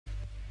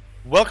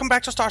Welcome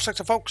back to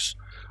Starsector, folks.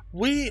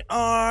 We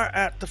are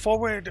at the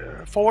forward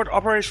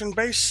operation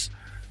base,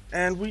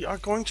 and we are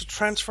going to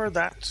transfer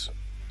that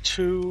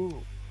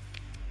to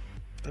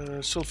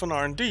Sylvan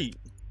R&D.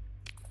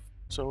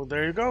 So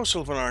there you go,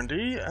 Sylvan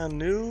R&D, a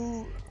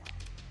new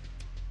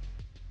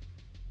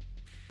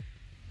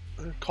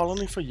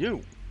colony for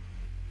you.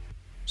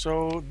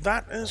 So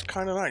that is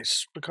kind of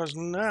nice, because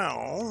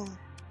now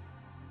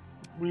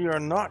we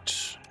are not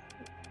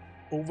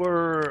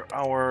over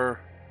our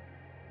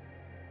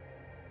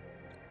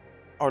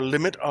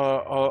limit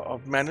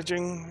of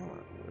managing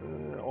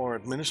or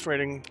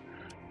administrating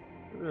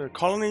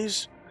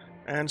colonies,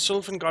 and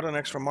Sylvan got an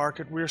extra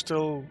market. We're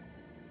still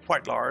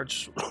quite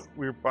large.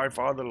 We're by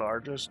far the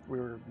largest.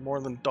 We're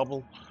more than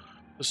double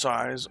the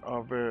size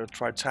of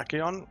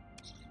Tritachyon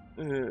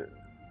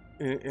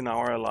in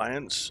our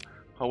alliance.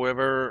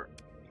 However,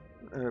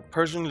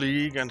 Persian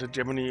League and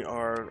Hegemony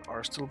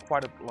are still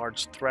quite a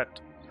large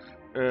threat.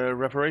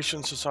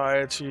 Reparation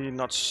Society,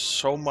 not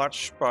so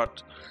much,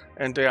 but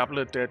and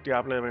Diable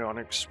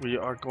Avionics, we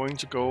are going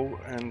to go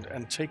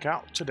and take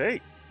out today.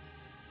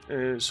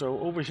 So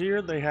over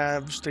here they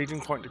have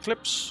staging point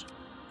Eclipse.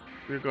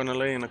 We're going to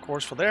lay in a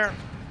course for there,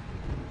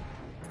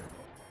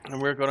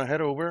 and we're going to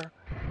head over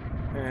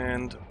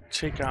and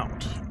take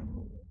out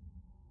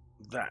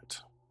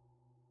that.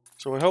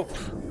 So I hope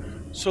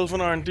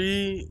Sylvan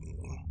R&D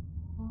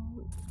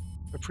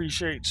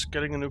appreciates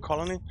getting a new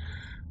colony.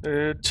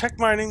 Tech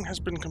mining has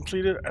been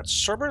completed at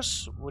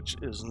Cerberus, which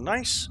is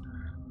nice.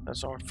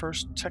 That's our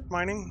first tech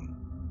mining.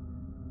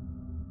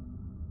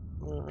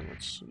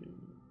 Let's see.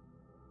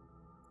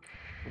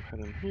 We'll head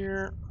in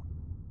here.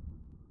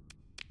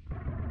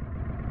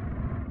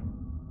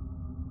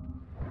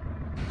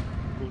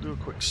 We'll do a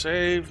quick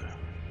save.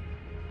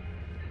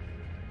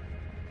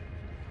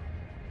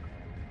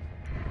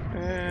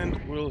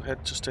 And we'll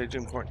head to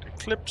staging point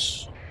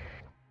Eclipse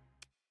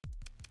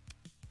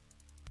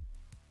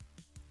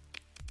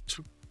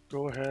to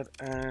go ahead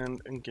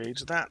and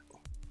engage that.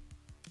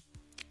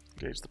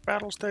 Engage the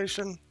battle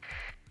station.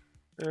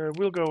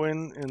 We'll go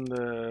in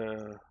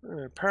the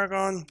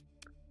Paragon.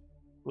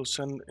 We'll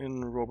send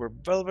in Rover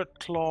Velvet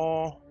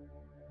Claw.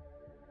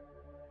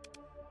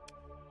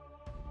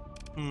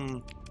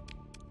 And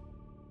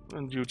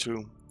you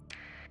too.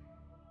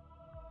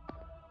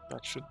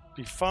 That should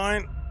be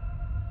fine.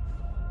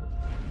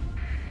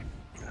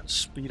 Let's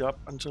speed up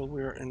until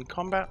we're in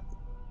combat.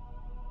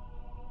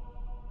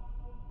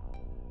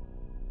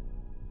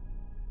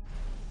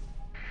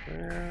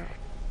 There.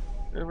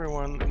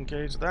 Everyone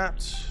engage that.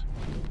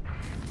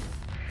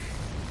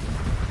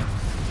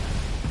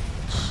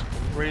 Let's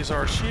raise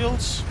our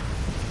shields.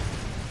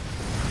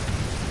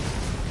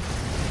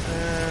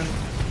 And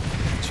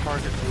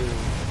target you.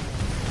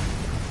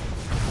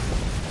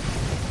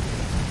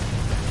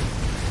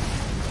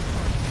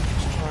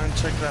 Let's try and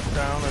take that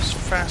down as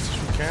fast as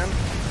we can.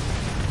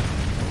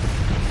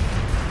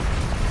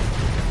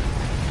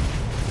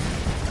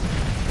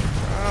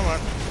 Come on.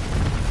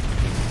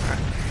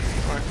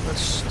 Alright,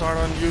 let's start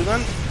on you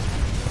then.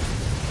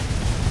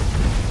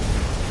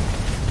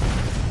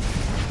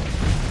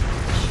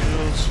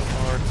 Shields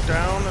are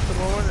down at the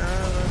moment.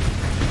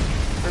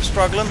 They're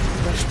struggling.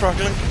 They're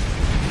struggling.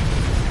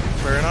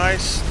 Very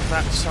nice.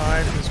 That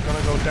side is going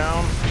to go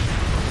down.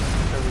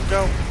 There we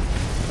go.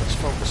 Let's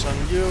focus on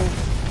you.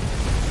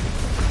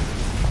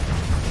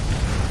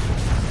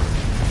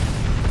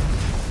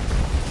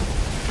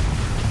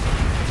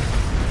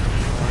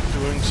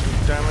 Doing some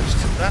damage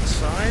to that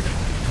side.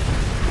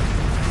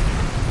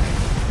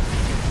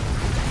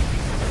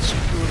 Let's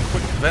do a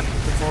quick vent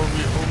before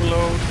we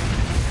overload.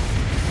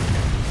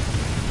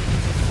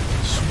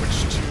 Switch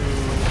to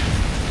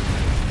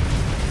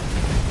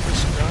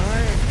this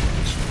guy,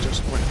 which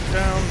just went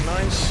down.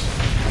 Nice.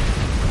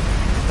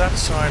 That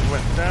side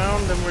went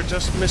down. Then we're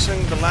just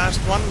missing the last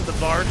one, the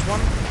large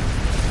one.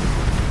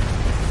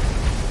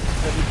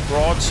 Heavy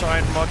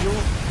broadside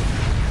module.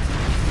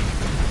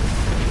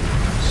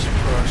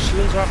 Our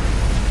shields up,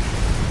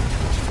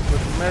 just for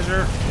good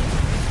measure. And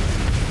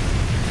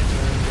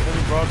the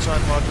heavy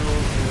broadside module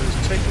is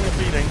taking a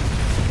beating.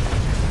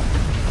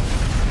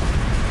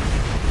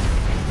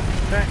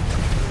 Okay,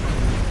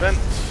 vent,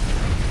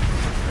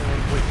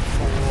 and wait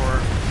for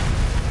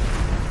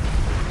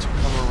it to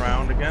come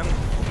around again.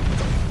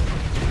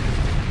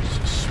 Let's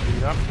just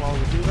speed up while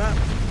we do that.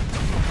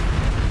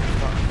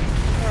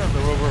 The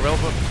Rover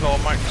Velvet Claw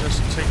might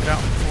just take it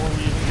out before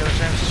we even get a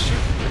chance to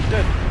shoot. It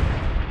did.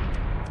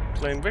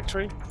 Claim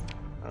victory.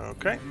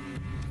 Okay.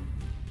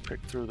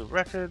 Pick through the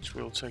wreckage.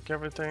 We'll take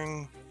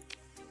everything.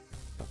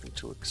 Nothing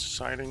too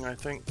exciting, I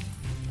think.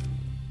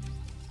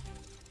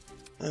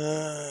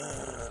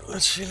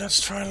 Let's see.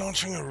 Let's try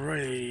launching a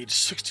raid.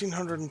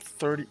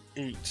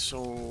 1638.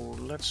 So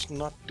let's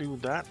not do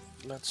that.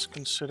 Let's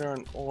consider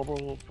an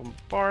orbital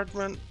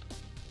bombardment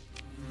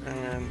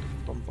and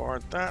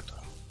bombard that.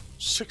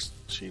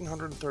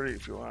 1630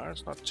 if you are.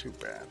 It's not too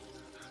bad.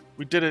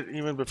 We did it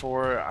even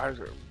before.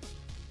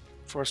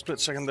 For a split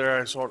second there,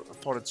 I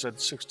thought it said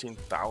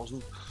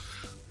 16,000,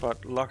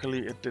 but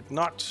luckily it did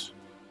not.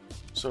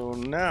 So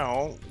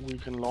now we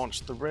can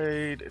launch the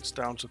raid. It's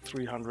down to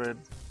 300.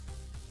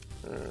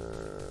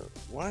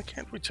 Why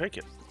can't we take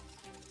it?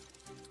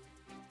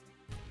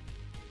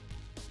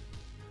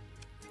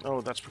 Oh,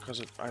 that's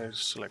because I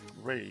select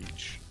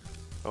rage.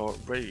 Or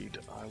raid.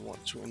 I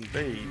want to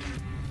invade.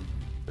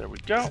 There we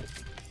go.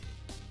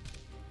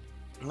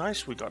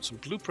 Nice, we got some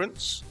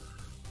blueprints.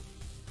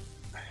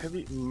 A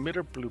heavy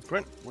emitter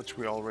blueprint, which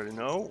we already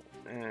know.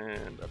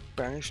 And a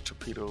banished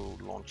torpedo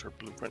launcher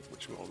blueprint,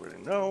 which we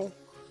already know.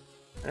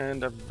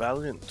 And a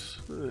valiant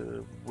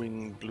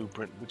wing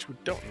blueprint, which we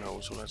don't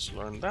know, so let's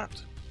learn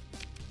that.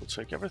 We'll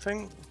take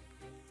everything.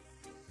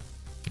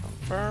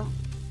 Confirm.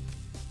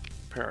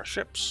 Repair our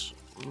ships.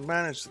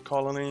 Manage the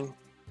colony.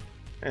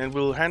 And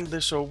we'll hand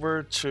this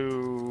over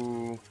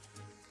to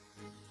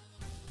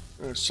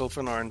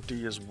Sylvan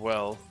R&D as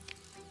well.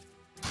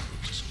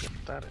 Just get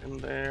that in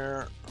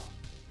there.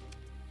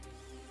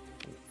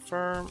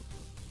 Confirm.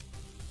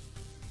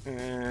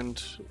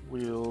 And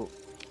we'll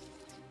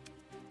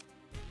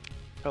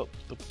help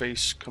the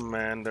base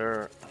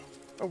commander.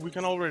 Oh, we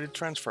can already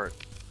transfer it.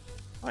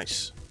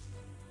 Nice.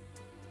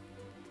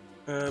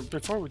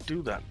 Before we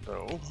do that,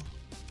 though,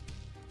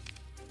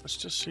 let's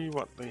just see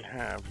what they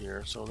have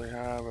here. So they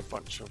have a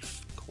bunch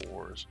of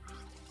cores.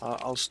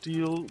 I'll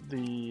steal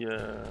the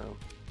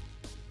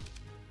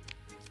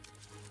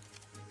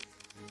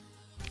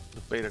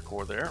beta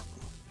core there,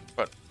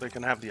 but they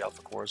can have the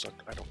alpha cores.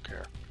 I don't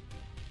care.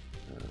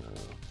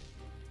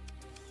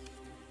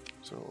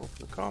 So open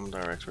the comm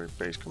directory,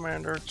 base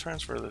commander,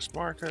 transfer this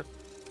market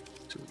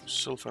to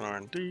Sylvan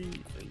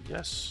R&D.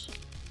 Yes.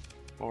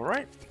 All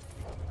right.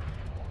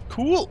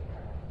 Cool.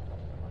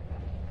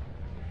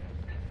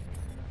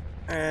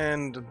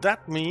 And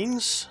that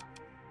means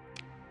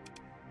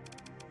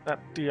that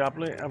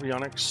Diable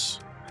Avionics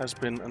has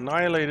been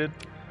annihilated.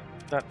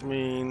 That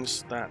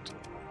means that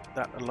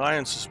that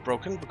alliance is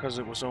broken because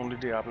it was only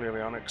Diable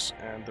Avionics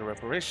and the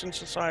Reparation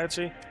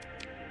Society.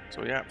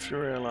 So yeah,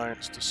 Fury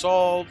Alliance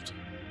dissolved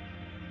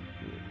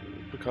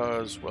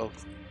because, well,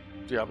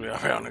 Diable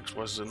Avionics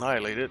was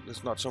annihilated.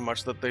 It's not so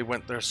much that they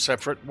went their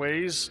separate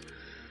ways,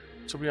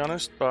 to be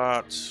honest,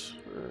 but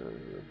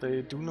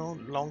they do no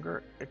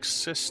longer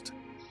exist.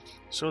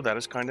 So that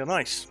is kind of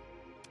nice.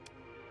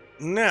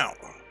 Now,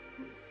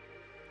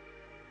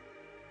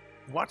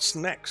 what's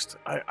next?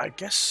 I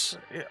guess,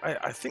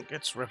 I think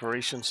it's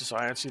Reparation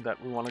Society that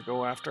we want to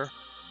go after.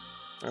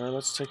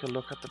 Let's take a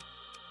look at the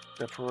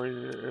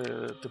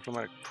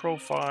diplomatic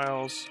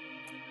profiles.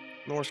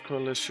 Norse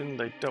Coalition,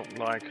 they don't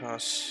like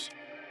us.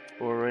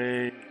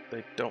 Bore,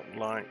 they don't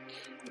like.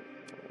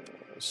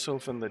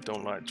 Sylvan, they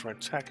don't like.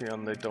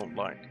 Tritachyon, they don't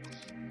like.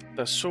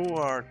 The So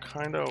are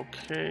kind of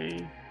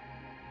okay,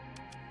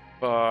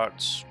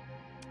 but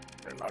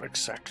they're not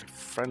exactly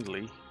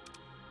friendly.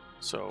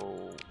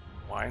 So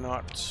why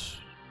not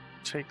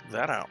take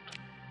that out?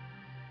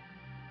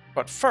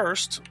 But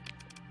first,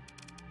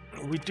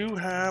 we do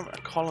have a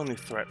colony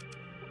threat.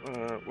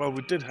 Well,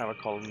 we did have a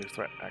colony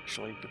threat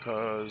actually,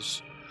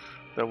 because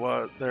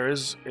there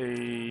is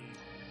a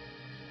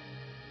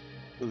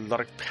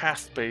Luddic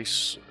path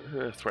base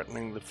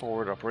threatening the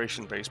forward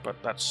operation base, but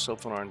that's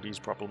Sylvan R&D's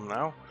problem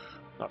now,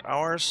 not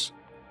ours.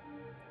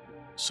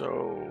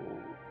 So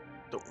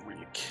don't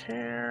really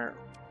care.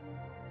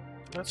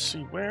 Let's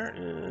see, where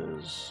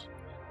is...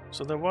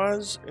 So there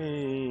was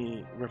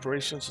a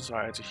Reparation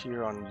Society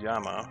here on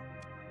Yama,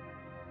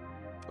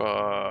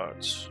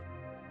 but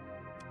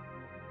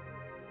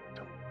I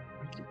don't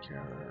really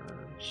care.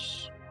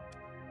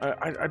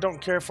 I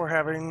don't care for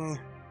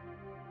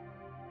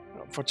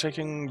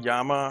taking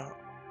Yama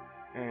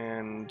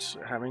and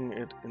having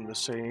it in the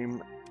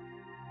same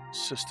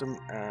system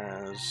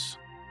as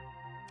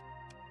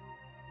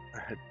a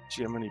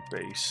hegemony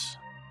base.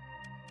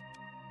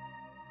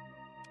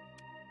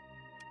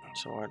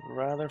 So I'd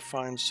rather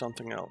find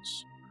something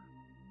else.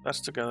 That's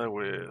together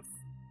with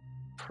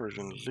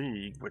Persian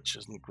League, which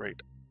isn't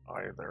great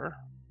either.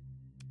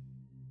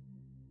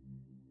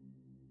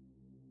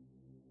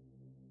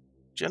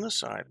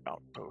 Genocide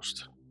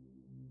Outpost.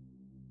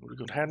 We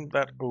could hand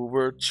that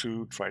over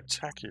to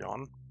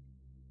Tritachyon,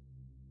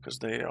 because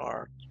they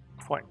are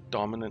quite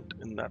dominant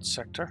in that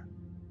sector.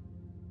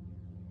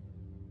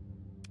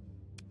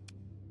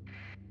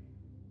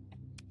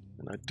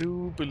 And I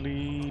do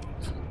believe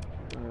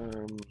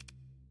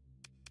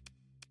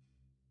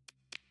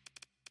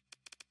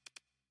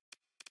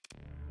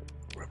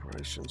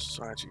Reparation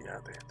Society, yeah,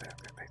 they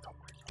don't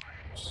really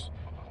like us.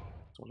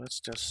 So let's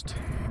just...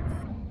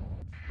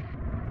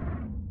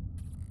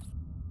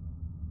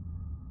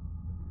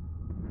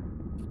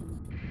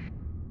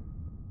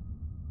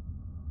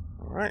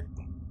 Alright.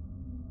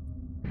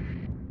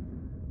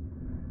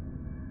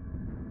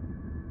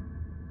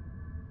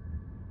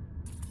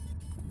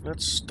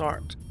 Let's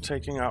start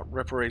taking out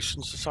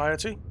Reparation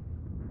Society.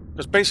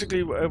 Because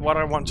basically what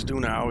I want to do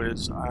now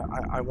is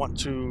I want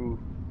to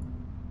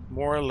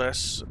more or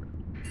less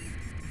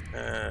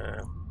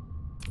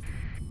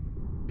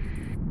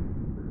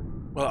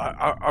well,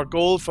 our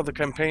goal for the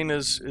campaign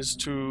is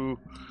to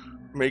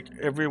make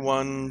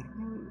everyone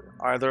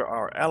either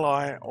our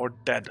ally or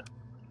dead.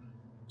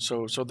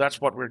 So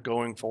that's what we're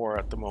going for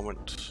at the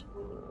moment.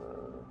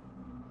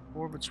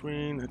 War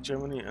between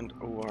hegemony and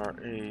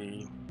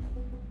ORA.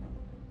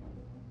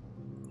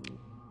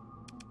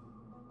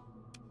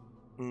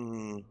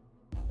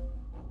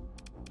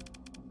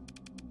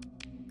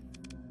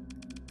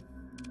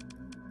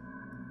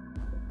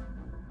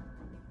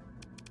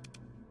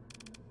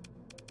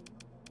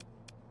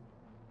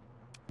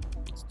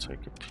 Let's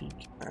take a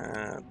peek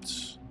at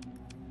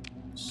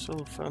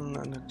Sylphan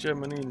and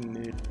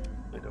hegemony.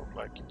 They don't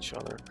like each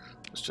other.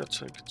 Let's just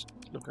take a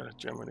look at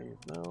hegemony.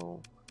 No.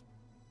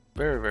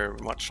 Very, very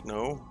much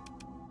no.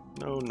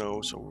 No,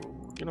 no. So,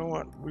 you know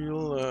what?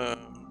 We'll,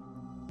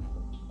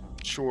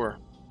 sure.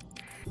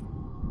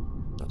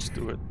 Let's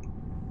do it.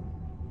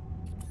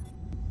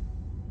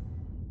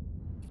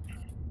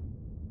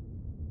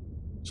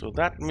 So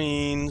that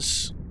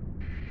means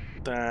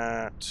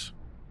that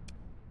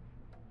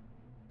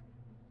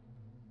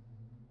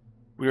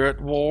we're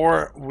at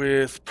war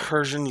with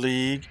Persian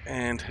League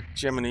and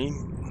hegemony,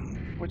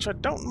 which I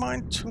don't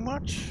mind too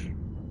much,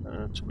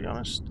 to be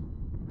honest.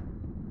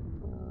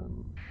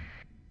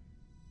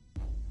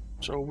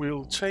 So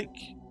we'll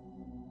take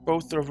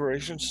both the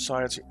Reparation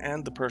Society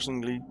and the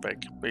Persian League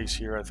base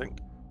here, I think.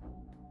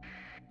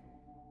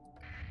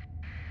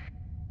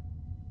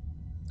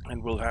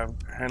 And we'll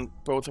hand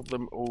both of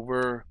them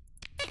over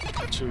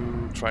to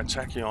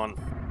Tritachyon.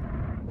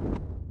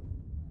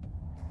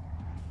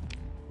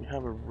 We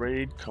have a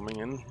raid coming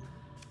in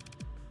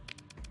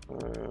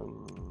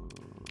from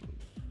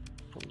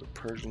the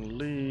Persian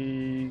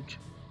League,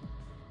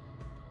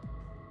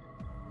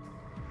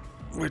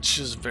 which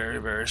is very,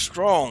 very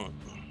strong.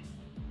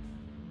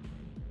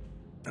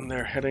 And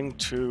they're heading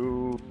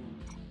to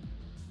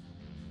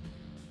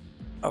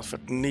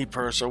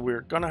Ep93, so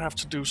we're gonna have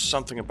to do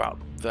something about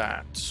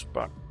that,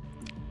 but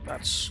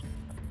that's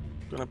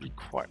gonna be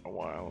quite a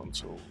while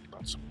until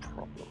that's a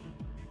problem.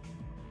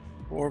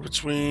 War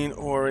between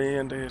Ori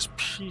and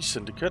ASP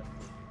Syndicate.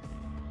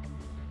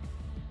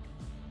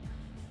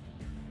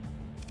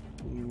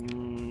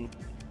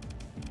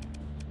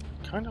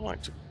 Kind of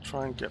like to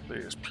try and get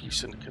the ASP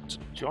Syndicate to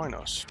join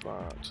us,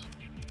 but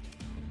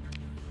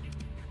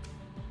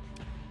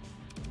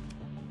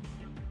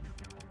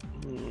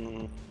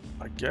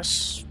I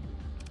guess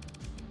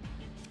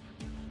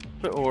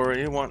the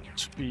Ori want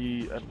to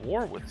be at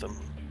war with them.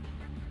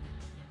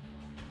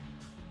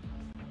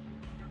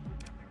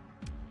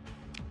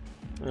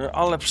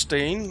 I'll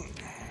abstain.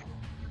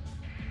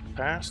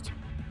 Passed.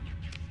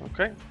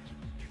 Okay.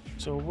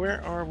 So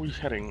where are we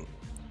heading?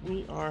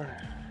 We are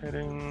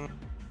heading...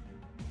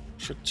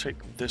 Should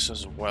take this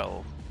as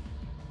well,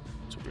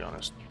 to be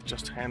honest.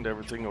 Just hand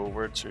everything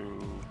over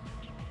to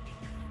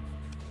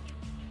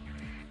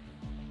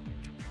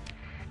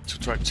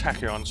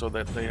Tritachyon so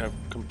that they have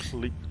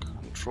complete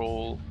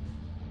control.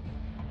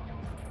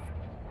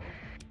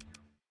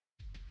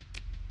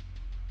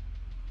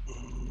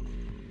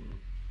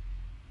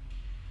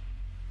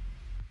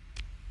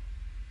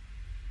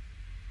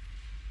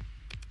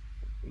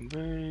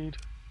 Invade.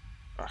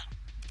 Ah,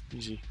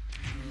 easy.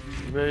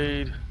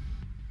 Invade.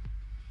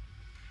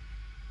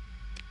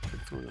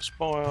 Get through the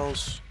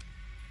spoils.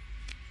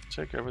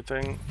 Take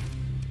everything.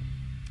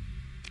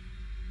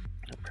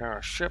 Repair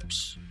our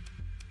ships.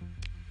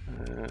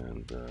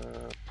 And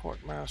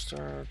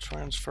Portmaster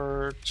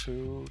transfer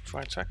to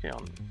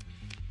Tritachyon.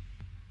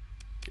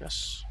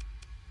 Yes.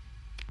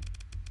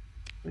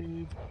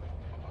 Leave.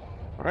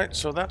 Alright,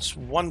 so that's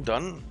one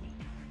done.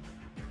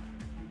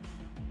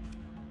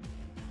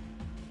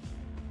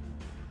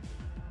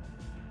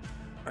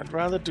 I'd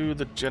rather do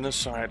the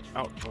genocide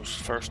outpost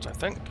first, I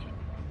think.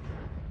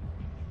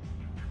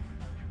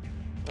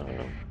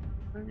 Where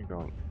are you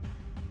going?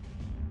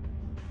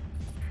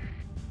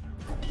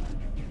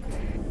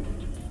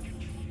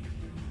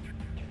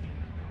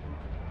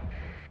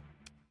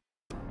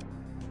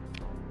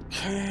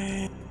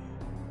 Okay.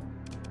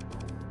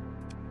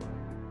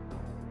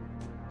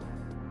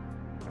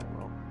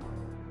 Well,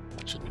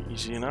 that should be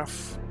easy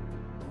enough.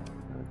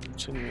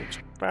 Continue to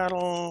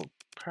battle.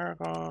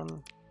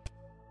 Paragon.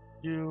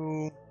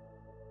 You.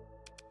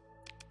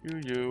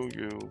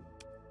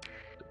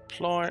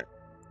 Deploy.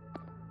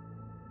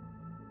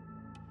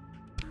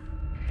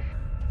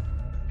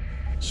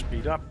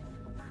 Speed up.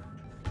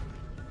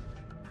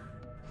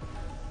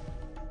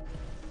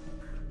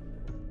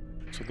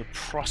 So the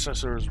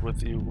processor is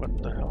with you.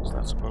 What the hell is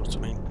that supposed to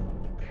mean?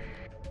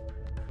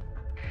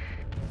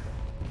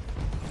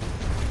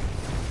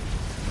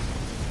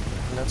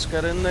 Let's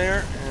get in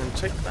there and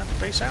take that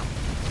base out.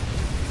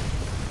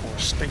 Or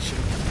station.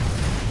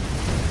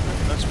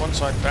 That's one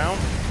side down.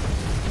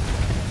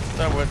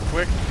 That went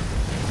quick.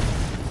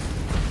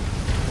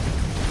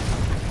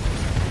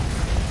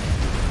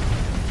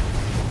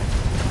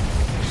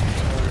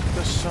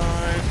 This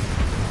side.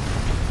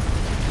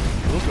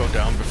 We'll go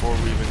down before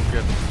we even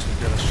get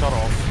a shut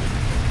off.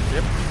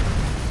 Yep.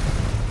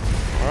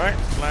 Alright,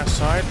 last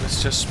side.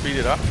 Let's just speed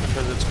it up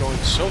because it's going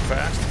so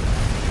fast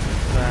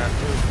that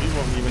we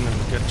won't even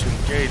get to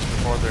engage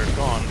before they're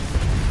gone.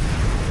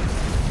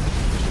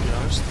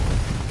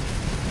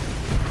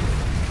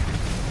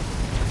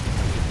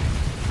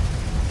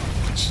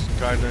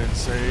 kind of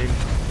insane.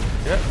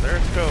 Yeah, there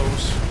it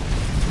goes.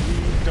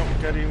 We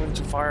don't get even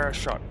to fire a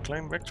shot.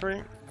 Claim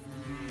victory.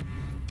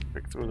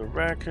 Pick through the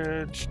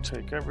wreckage.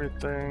 Take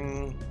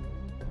everything.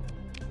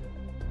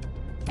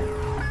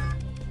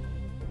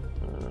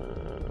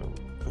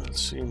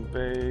 Let's see,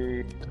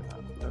 invade.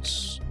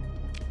 Let's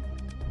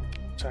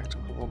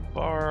tactical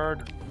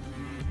bombard.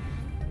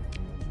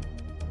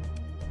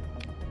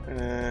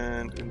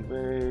 And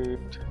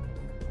invade.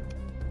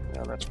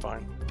 Yeah, that's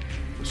fine.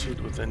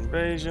 Proceed with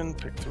invasion,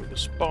 pick through the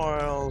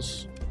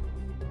spoils.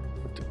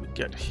 What did we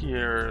get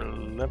here?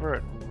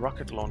 Lever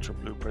rocket launcher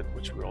blueprint,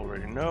 which we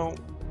already know.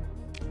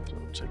 So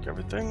take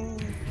everything.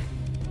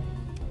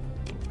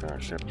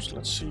 Airships,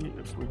 let's see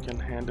if we can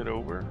hand it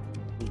over.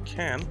 We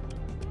can,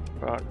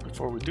 but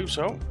before we do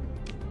so,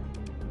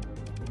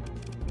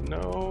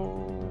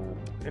 no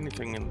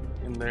anything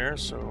in there,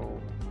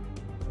 so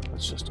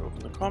let's just open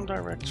the COM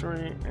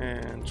directory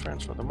and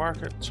transfer the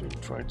market to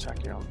Troy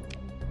Tachyon.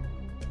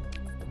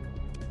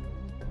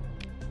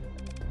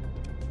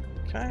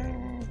 Okay.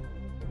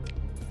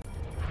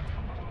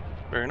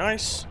 Very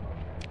nice.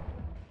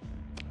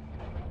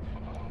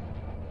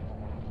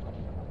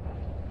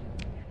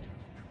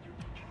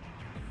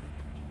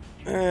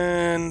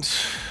 And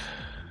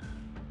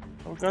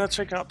we're gonna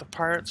check out the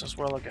pirates as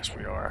well. I guess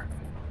we are.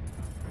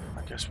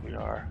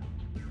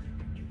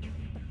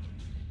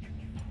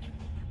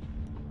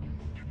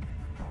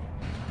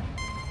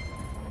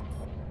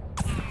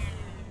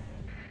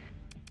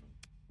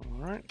 All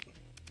right.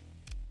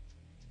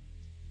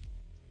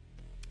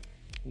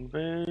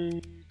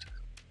 Invade.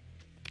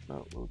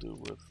 No, we'll do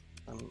with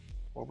an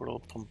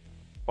orbital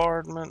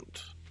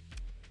bombardment.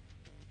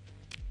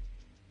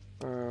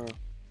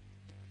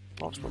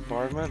 Launch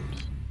bombardment.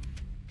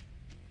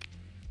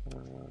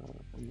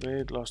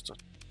 Invade Lost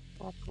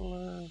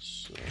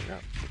Metropolis. Yeah,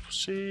 we'll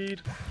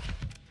proceed.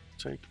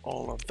 Take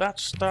all of that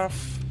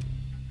stuff.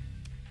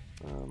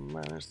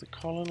 Manage the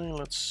colony.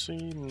 Let's see.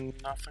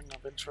 Nothing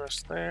of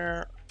interest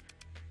there.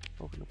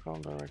 Open the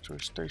COM directory.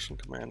 Station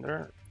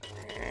commander.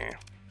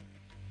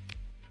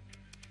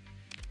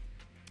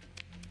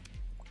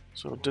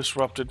 So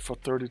disrupted for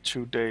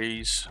 32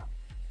 days.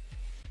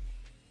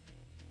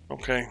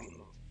 Okay.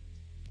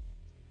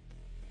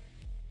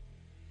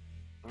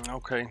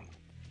 Okay.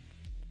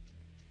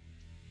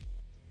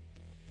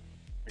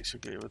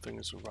 Basically everything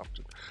is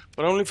erupted.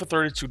 But only for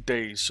 32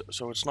 days,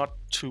 so it's not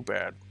too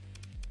bad.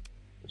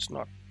 It's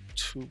not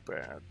too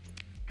bad.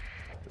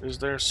 Is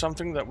there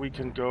something that we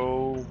can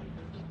go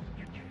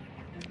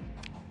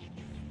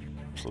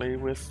play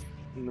with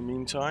in the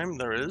meantime?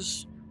 There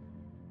is.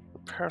 The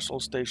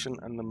Perseus Station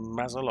and the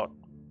Mazalot.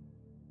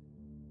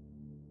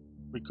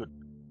 We could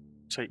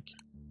take.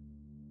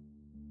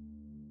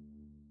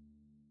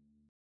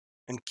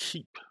 And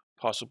keep,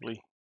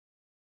 possibly.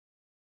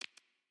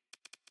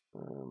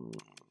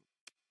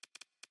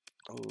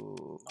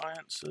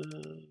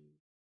 Alliances.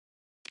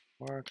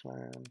 War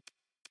clan.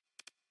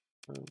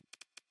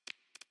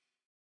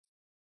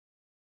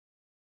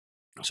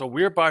 So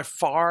we're by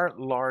far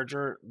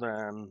larger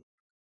than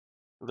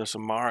the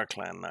Samara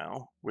clan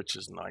now, which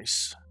is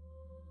nice.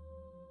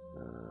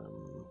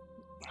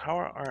 How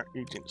are our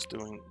agents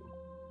doing?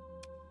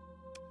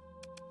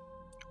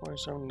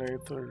 27 days,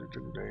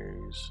 32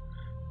 days,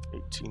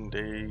 18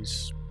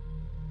 days.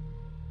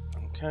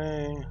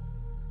 Okay.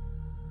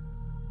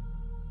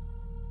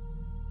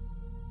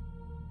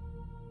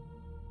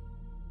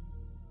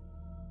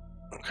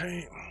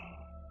 Okay.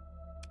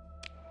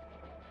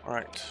 All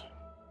right.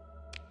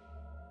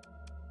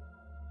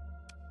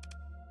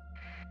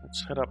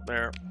 Let's head up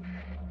there.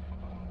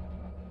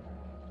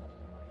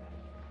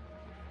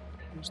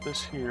 Who's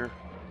this here?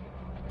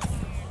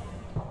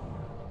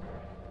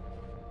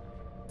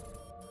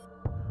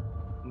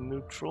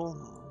 Neutral.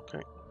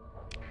 Okay.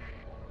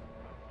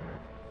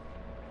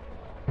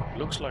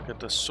 Looks like a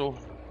Dassault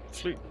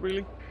fleet,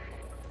 really.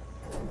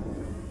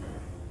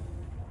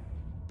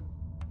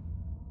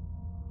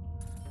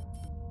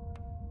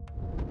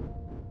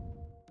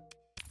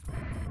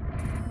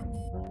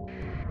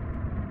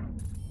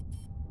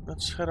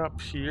 Let's head up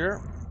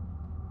here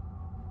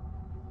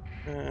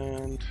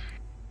and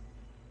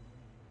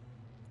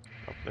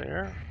up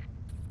there.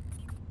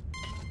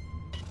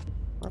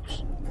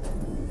 Oops.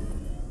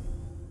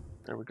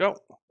 There we go.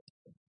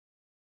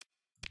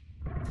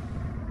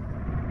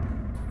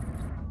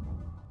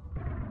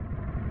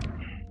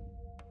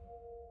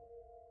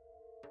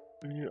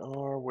 We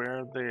are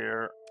where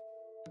there.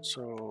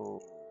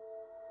 So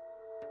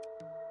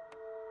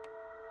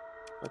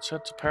let's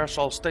head to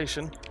Perseus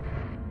Station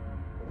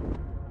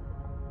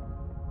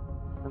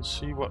and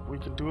see what we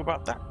can do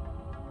about that.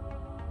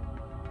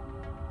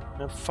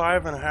 We have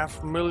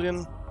 5.5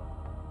 million.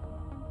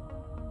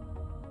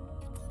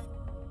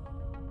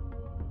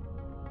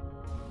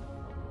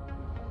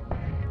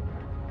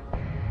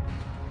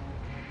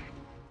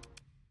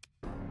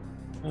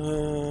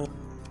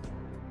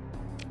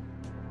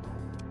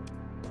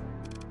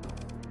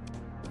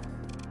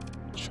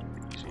 Should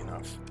be easy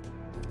enough.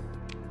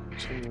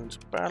 Continue into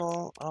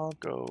battle. I'll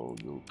go,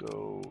 you'll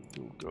go,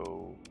 you'll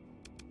go.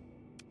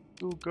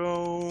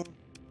 Go.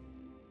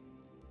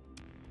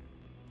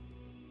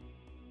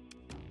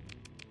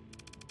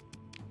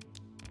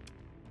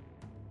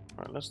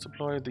 Alright, let's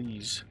deploy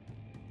these.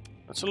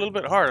 That's a little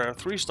bit harder. A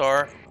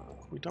 3-star.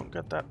 We don't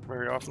get that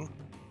very often.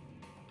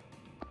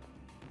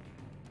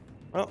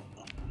 Well,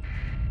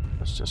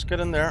 let's just get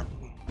in there.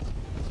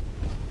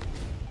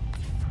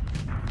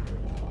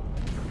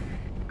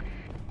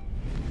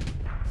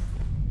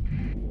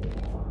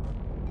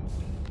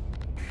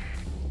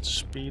 Let's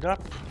speed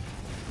up.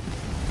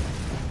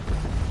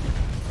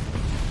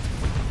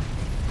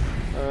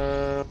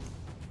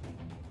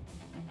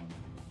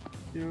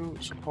 You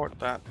support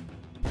that.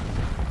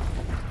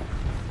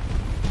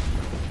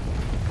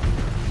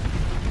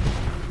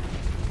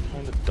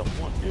 Kinda don't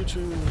want you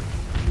to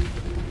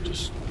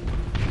just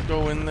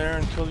go in there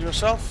and kill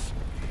yourself.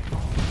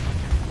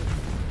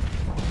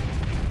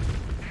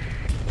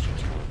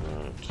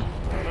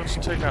 Let's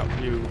take out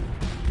you.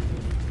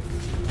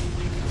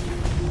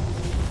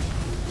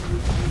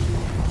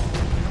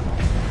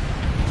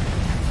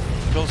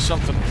 Build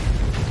something.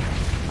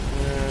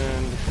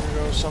 And here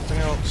goes something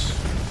else.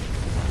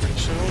 Pretty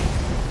soon.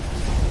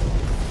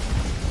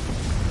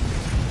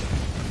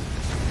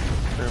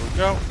 There we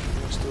go.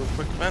 Let's do a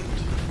quick vent.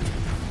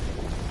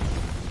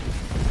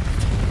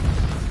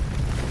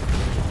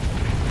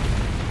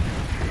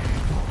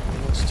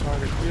 Let's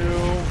target you.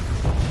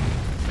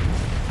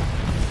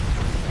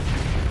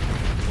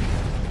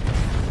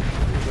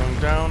 You're going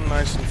down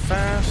nice and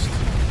fast.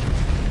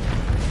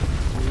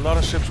 A lot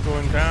of ships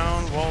going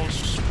down. Walls,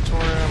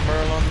 Victoria,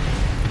 Merlin.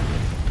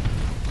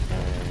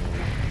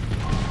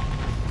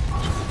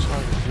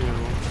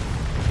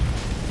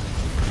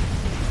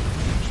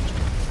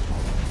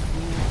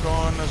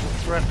 Gone as a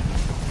threat.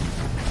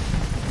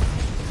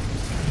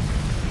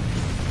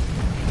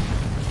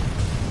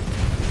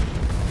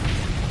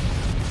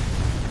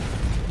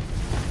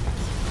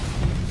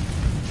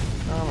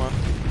 Come on.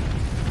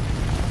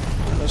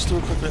 Let's do a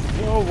quick bit.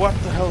 Oh, what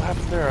the hell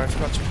happened there? I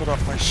forgot to put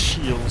up my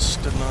shields,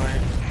 didn't I?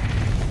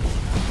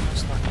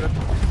 That's not good.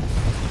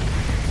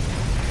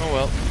 Oh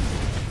well.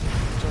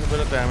 Took a bit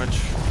of damage.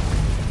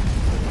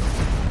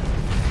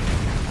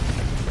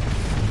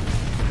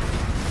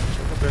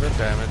 Bit of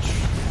damage.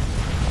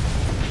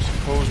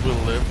 Suppose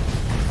we'll live.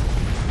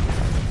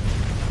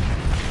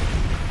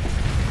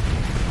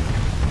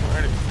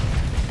 Alrighty.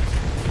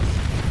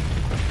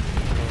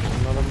 There's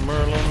another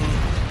Merlin.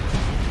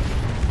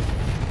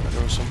 There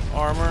goes some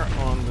armor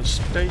on the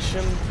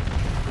station.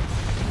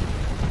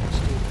 Let's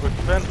do a quick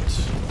vent.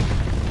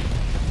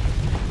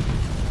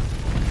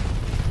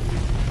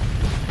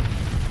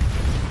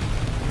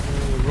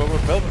 The rubber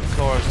velvet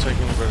claw is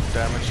taking a bit of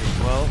damage as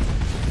well.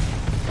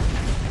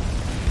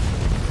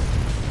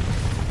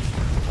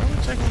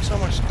 Taking so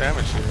much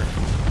damage here.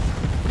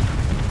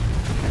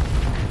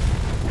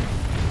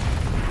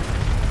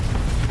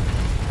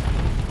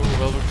 Oh,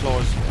 Velvet Claw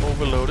is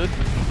overloaded.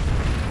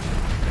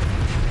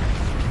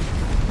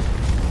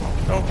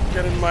 Don't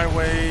get in my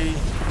way.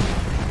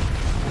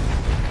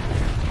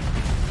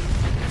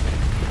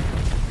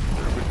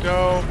 There we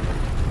go.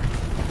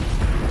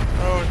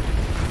 Oh,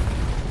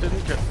 it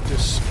didn't get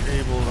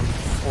disabled,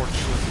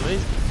 unfortunately.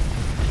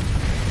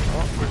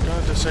 Oh, we're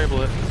gonna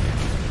disable it.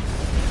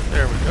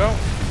 There we go.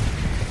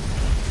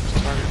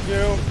 Target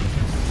you.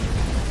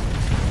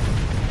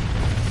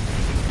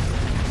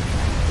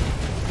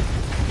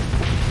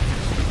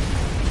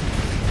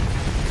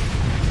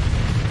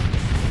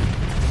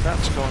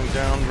 That's going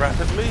down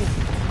rapidly.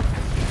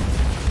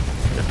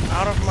 Get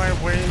out of my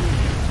way.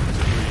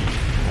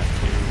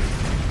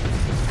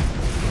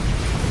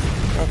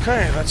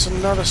 Okay, that's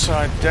another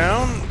side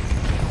down.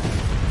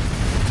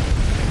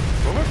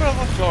 Rubber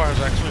Velvet Claw has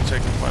actually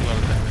taken quite a lot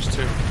of damage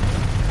too.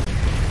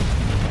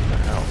 What the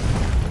hell?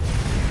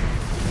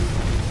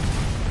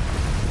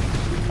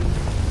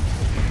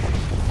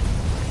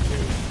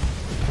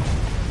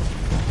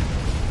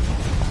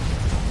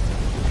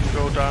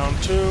 Go down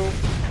 2.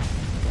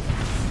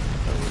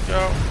 There we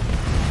go.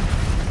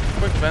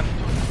 Quick vent.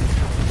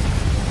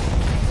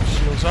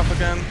 Shields up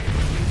again.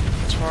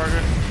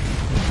 Target.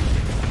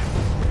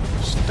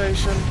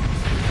 Station.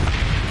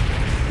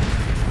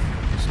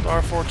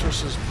 Star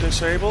Fortress is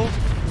disabled.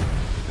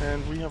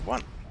 And we have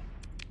won.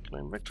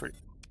 Claim victory.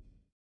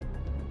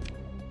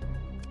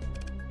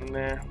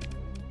 Nah.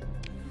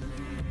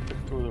 Get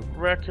through the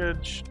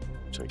wreckage.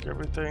 Take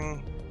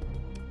everything.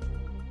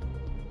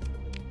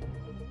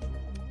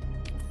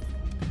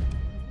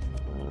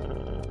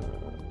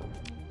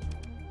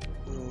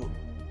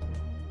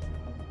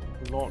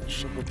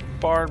 Launch a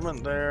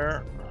bombardment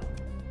there.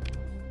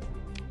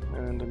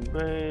 And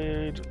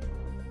invade.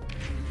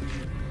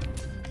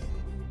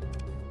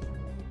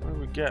 What do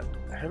we get?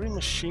 A heavy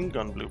machine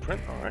gun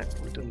blueprint. Alright,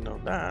 we didn't know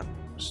that.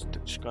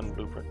 Stitch gun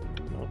blueprint, we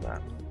do know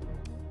that.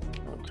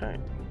 Okay.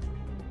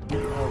 We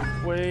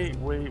are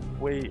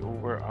way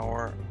over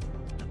our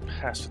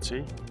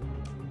capacity.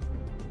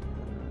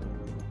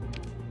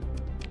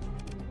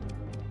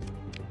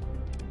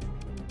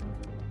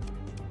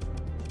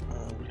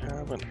 We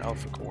have an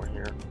alpha core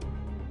here.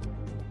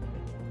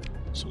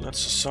 So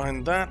let's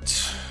assign that.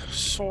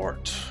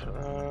 Sort.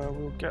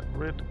 We'll get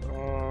rid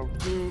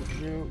of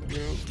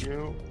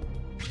you,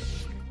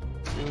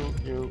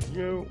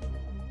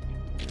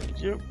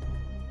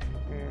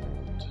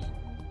 and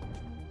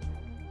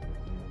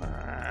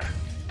I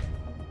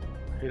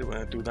hate it when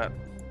I do that.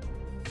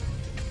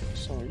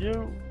 So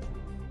you.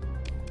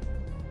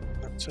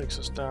 That takes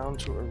us down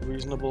to a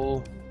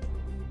reasonable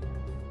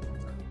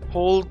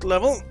hold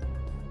level.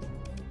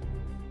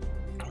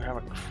 We have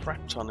a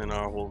crap ton in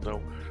our hold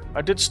though.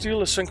 I did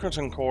steal a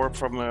synchrotron core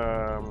from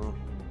a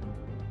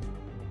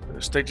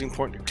staging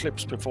point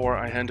Eclipse before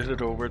I handed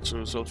it over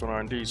to Sulfur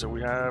R&D, so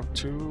we have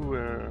two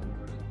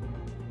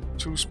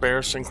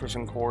spare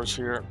synchrotron cores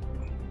here.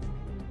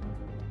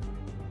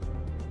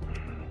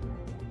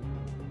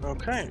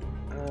 Okay,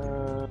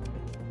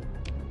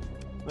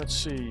 let's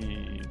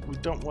see. We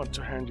don't want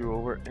to hand you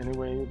over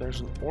anyway. There's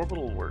an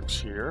orbital works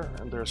here,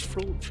 and there's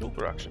fuel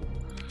production.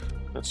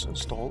 Let's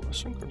install a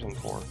synchrotron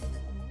core.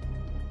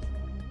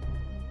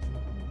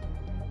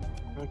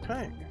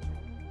 Okay.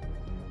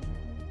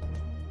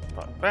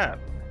 Not bad.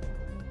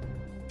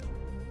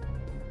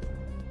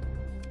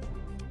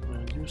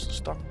 And use the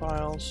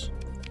stockpiles.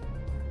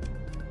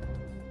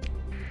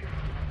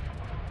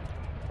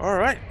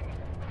 Alright.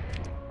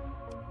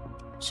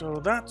 So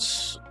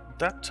that's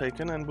that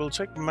taken, and we'll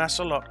take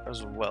Massalot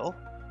as well.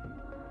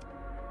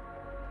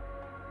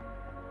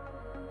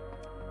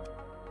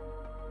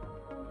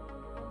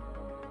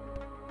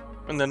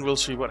 And then we'll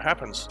see what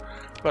happens.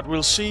 But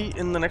we'll see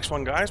in the next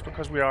one, guys,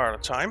 because we are out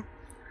of time.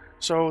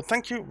 So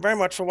thank you very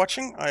much for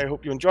watching. I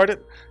hope you enjoyed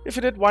it. If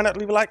you did, why not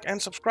leave a like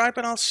and subscribe,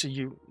 and I'll see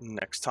you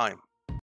next time.